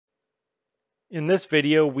In this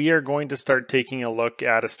video, we are going to start taking a look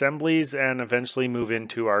at assemblies and eventually move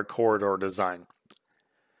into our corridor design.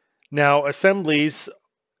 Now, assemblies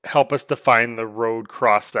help us define the road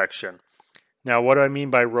cross-section. Now, what do I mean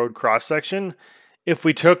by road cross-section? If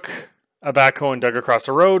we took a backhoe and dug across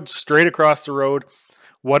a road, straight across the road,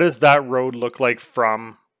 what does that road look like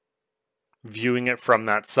from viewing it from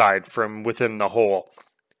that side, from within the hole?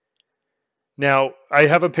 Now, I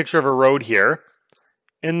have a picture of a road here.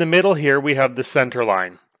 In the middle here, we have the center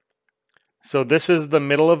line. So this is the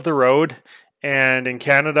middle of the road, and in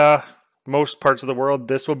Canada, most parts of the world,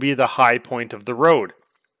 this will be the high point of the road.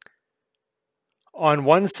 On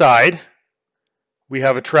one side, we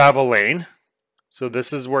have a travel lane. So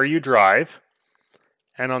this is where you drive.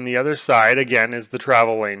 And on the other side, again, is the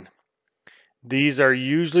travel lane. These are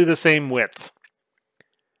usually the same width.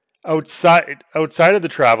 Outside of the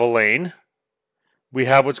travel lane, we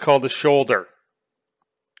have what's called a shoulder.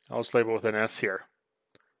 I'll just label it with an S here.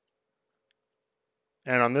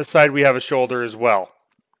 And on this side, we have a shoulder as well.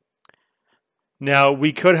 Now,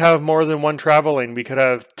 we could have more than one travel lane. We could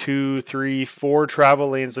have 2, 3, 4 travel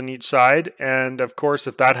lanes on each side. And of course,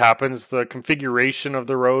 if that happens, the configuration of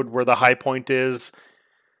the road, where the high point is,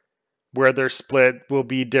 where they're split, will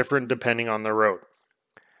be different depending on the road.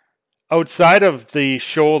 Outside of the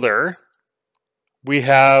shoulder, we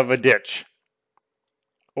have a ditch.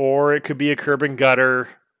 Or it could be a curb and gutter,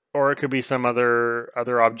 or it could be some other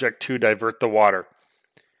object to divert the water.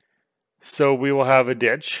 So we will have a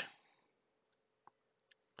ditch.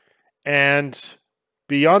 And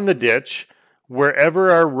beyond the ditch,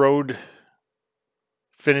 wherever our road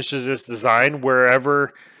finishes its design,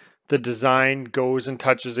 wherever the design goes and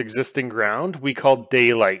touches existing ground, we call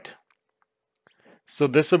daylight. So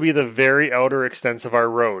this will be the very outer extent of our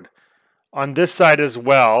road. On this side as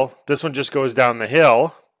well, this one just goes down the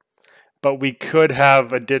hill, but we could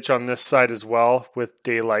have a ditch on this side as well with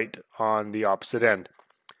daylight on the opposite end.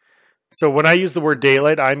 So when I use the word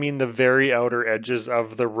daylight, I mean the very outer edges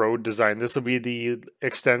of the road design. This will be the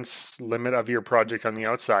extent limit of your project on the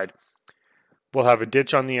outside. We'll have a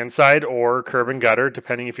ditch on the inside or curb and gutter,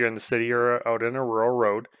 depending if you're in the city or out in a rural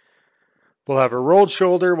road. We'll have a rolled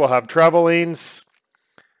shoulder, we'll have travel lanes,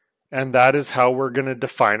 and that is how we're going to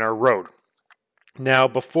define our road. Now,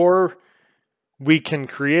 before we can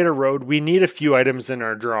create a road, we need a few items in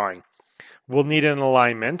our drawing. We'll need an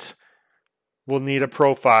alignment. We'll need a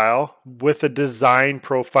profile with a design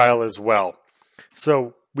profile as well.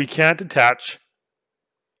 So we can't attach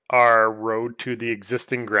our road to the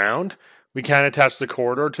existing ground. We can't attach the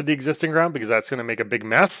corridor to the existing ground because that's going to make a big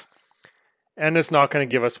mess. And it's not going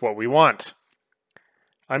to give us what we want.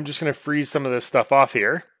 I'm just going to freeze some of this stuff off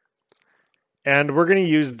here. And we're going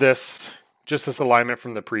to use this alignment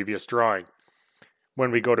from the previous drawing when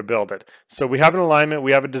we go to build it. So we have an alignment,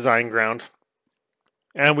 we have a design ground,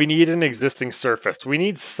 and we need an existing surface. We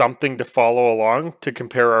need something to follow along to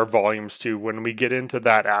compare our volumes to when we get into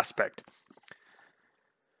that aspect.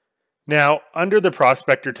 Now, under the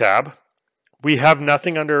Prospector tab, we have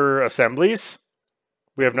nothing under assemblies,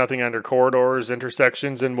 we have nothing under corridors,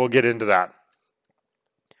 intersections, and we'll get into that.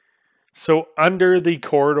 So under the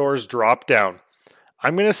corridors drop down,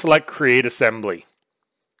 I'm going to select Create Assembly.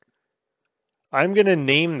 I'm going to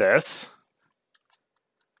name this.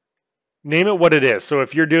 Name it what it is. So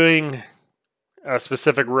if you're doing a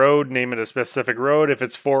specific road, name it a specific road. If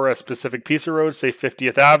it's for a specific piece of road, say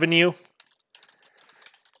 50th Avenue.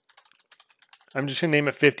 I'm just going to name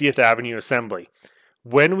it 50th Avenue Assembly.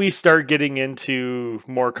 When we start getting into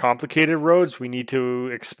more complicated roads, we need to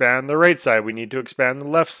expand the right side. We need to expand the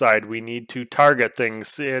left side. We need to target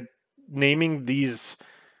things. Naming these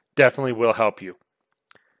definitely will help you.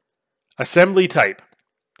 Assembly type.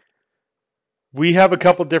 We have a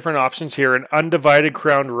couple different options here. An undivided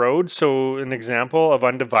crowned road. So an example of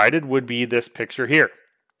undivided would be this picture here.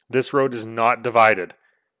 This road is not divided.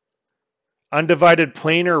 Undivided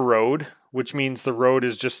planar road, which means the road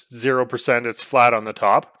is just 0%, it's flat on the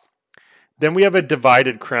top. Then we have a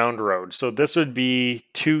divided crowned road. So this would be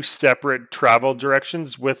two separate travel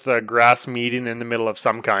directions with a grass median in the middle of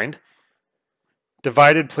some kind.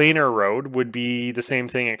 Divided planar road would be the same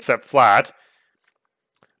thing except flat.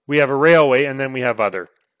 We have a railway and then we have other.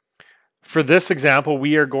 For this example,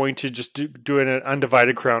 we are going to just do an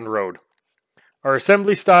undivided crowned road. Our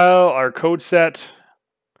assembly style, our code set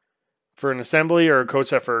for an assembly or a code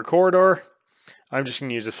set for a corridor. I'm just going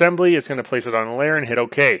to use assembly. It's going to place it on a layer and hit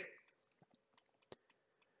OK.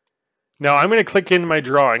 Now I'm going to click in my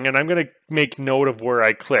drawing and I'm going to make note of where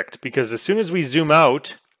I clicked, because as soon as we zoom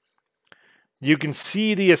out, you can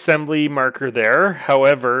see the assembly marker there.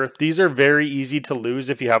 However, these are very easy to lose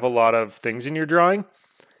if you have a lot of things in your drawing.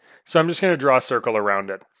 So I'm just going to draw a circle around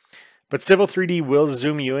it. But Civil 3D will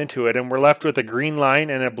zoom you into it, and we're left with a green line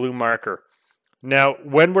and a blue marker. Now,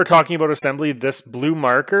 when we're talking about assembly, this blue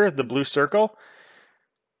marker, the blue circle,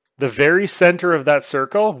 the very center of that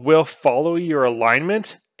circle will follow your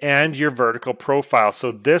alignment and your vertical profile.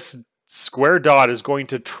 So this square dot is going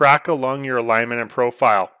to track along your alignment and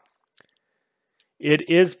profile. It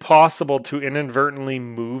is possible to inadvertently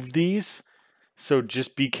move these, so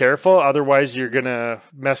just be careful. Otherwise, you're going to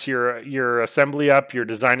mess your assembly up. Your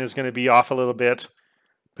design is going to be off a little bit,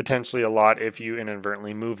 potentially a lot if you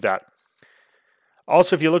inadvertently move that.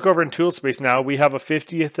 Also, if you look over in tool space now, we have a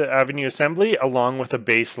 50th Avenue assembly along with a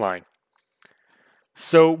baseline.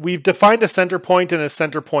 So we've defined a center point and a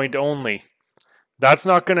center point only. That's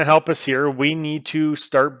not going to help us here. We need to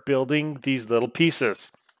start building these little pieces.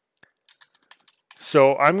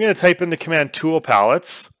 So I'm going to type in the command tool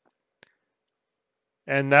palettes,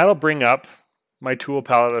 and that'll bring up my tool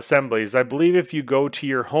palette assemblies. I believe if you go to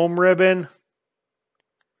your home ribbon,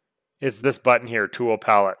 it's this button here, tool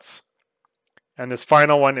palettes. And this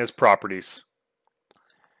final one is properties.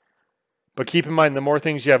 But keep in mind, the more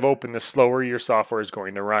things you have open, the slower your software is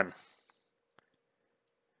going to run.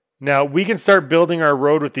 Now we can start building our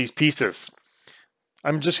road with these pieces.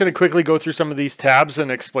 I'm just going to quickly go through some of these tabs and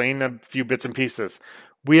explain a few bits and pieces.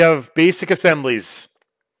 We have basic assemblies.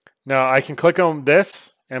 Now I can click on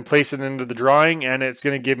this and place it into the drawing, and it's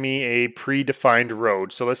going to give me a predefined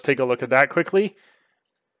road. So let's take a look at that quickly.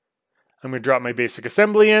 I'm going to drop my basic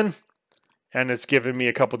assembly in, and it's given me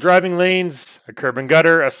a couple driving lanes, a curb and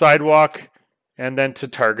gutter, a sidewalk, and then to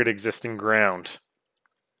target existing ground.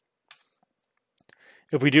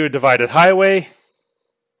 If we do a divided highway,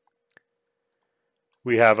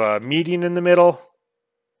 we have a median in the middle,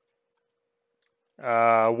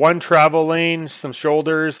 one travel lane, some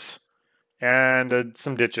shoulders, and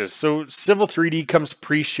some ditches. So Civil 3D comes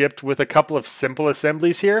pre-shipped with a couple of simple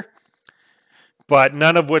assemblies here, but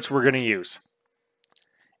none of which we're going to use.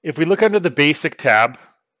 If we look under the basic tab,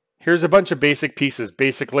 here's a bunch of basic pieces: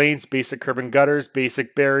 basic lanes, basic curb and gutters,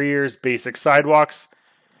 basic barriers, basic sidewalks.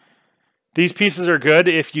 These pieces are good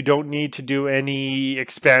if you don't need to do any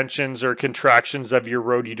expansions or contractions of your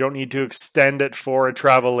road. You don't need to extend it for a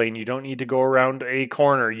travel lane. You don't need to go around a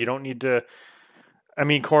corner. You don't need to,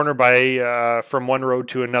 corner by from one road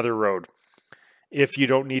to another road. If you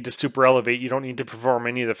don't need to super elevate, you don't need to perform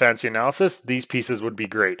any of the fancy analysis, these pieces would be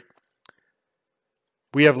great.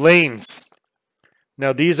 We have lanes.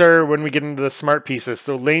 Now these are when we get into the smart pieces.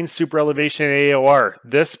 So lane, super elevation, AOR.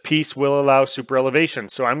 This piece will allow super elevation.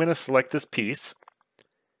 So I'm going to select this piece,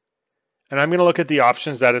 and I'm going to look at the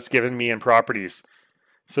options that it's given me in properties.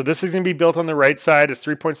 So this is going to be built on the right side. It's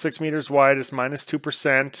 3.6 meters wide. It's minus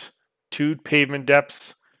 2%, 2 pavement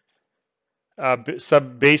depths,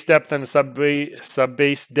 sub base depth and sub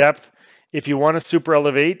base depth. If you want to super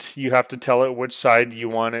elevate, you have to tell it which side you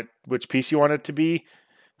want it, which piece you want it to be.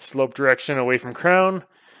 Slope direction away from crown.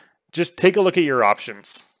 Just take a look at your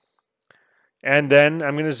options. And then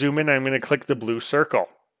I'm going to zoom in. I'm going to click the blue circle.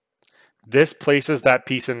 This places that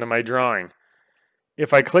piece into my drawing.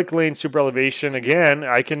 If I click lane super elevation again,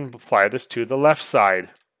 I can apply this to the left side.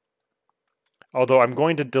 Although I'm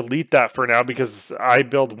going to delete that for now because I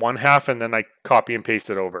build one half and then I copy and paste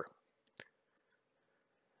it over.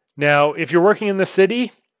 Now, if you're working in the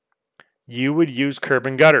city, you would use curb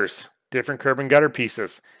and gutters. Different curb and gutter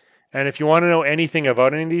pieces. And if you want to know anything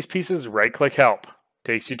about any of these pieces, right click help.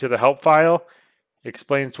 Takes you to the help file,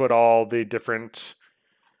 explains what all the different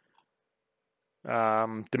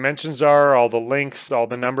dimensions are, all the links, all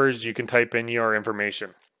the numbers. You can type in your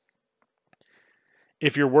information.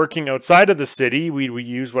 If you're working outside of the city, we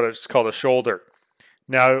use what is called a shoulder.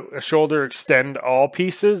 Now, a shoulder extend all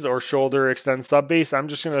pieces or shoulder extend sub base. I'm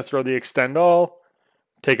just going to throw the extend all,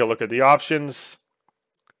 take a look at the options.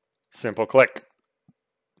 Simple click.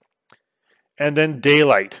 And then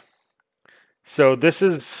daylight. So this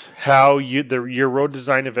is how your road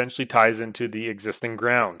design eventually ties into the existing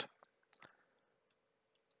ground.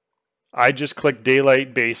 I just click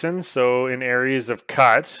daylight basin. So in areas of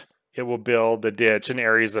cut, it will build a ditch. In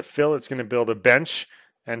areas of fill, it's going to build a bench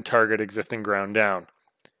and target existing ground down.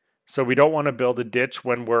 So we don't want to build a ditch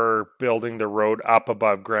when we're building the road up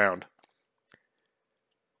above ground.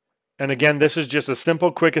 And again, this is just a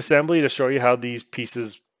simple, quick assembly to show you how these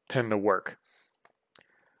pieces tend to work.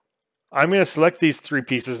 I'm going to select these 3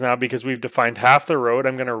 pieces now because we've defined half the road.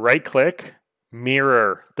 I'm going to right-click,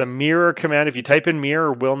 mirror. The mirror command, if you type in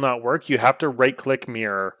mirror, will not work. You have to right-click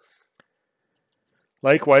mirror.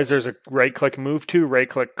 Likewise, there's a right-click move to,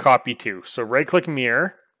 right-click copy to. So right-click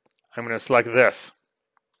mirror. I'm going to select this,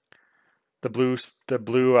 the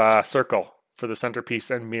blue circle. for the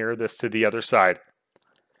centerpiece and mirror this to the other side.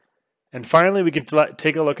 And finally, we can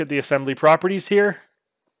take a look at the assembly properties here.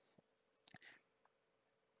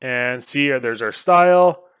 And see, there's our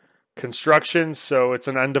style, construction. So it's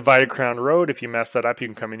an undivided crown road. If you mess that up, you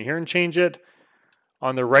can come in here and change it.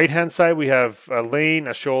 On the right-hand side, we have a lane,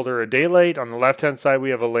 a shoulder, a daylight. On the left-hand side,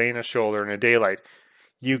 we have a lane, a shoulder, and a daylight.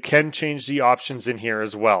 You can change the options in here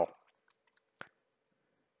as well.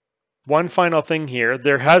 One final thing here,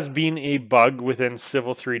 there has been a bug within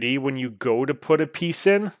Civil 3D when you go to put a piece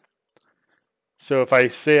in. So if I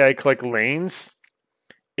say I click lanes,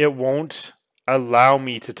 it won't allow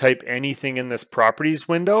me to type anything in this properties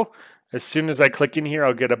window. As soon as I click in here,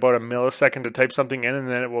 I'll get about a millisecond to type something in, and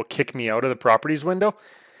then it will kick me out of the properties window.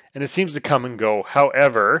 And it seems to come and go.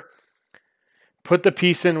 However, put the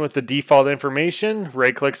piece in with the default information,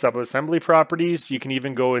 right click sub-assembly properties. You can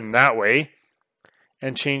even go in that way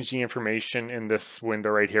and change the information in this window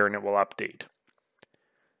right here, and it will update.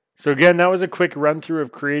 So again, that was a quick run through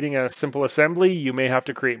of creating a simple assembly. You may have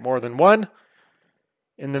to create more than one.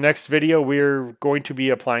 In the next video, we're going to be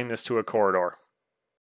applying this to a corridor.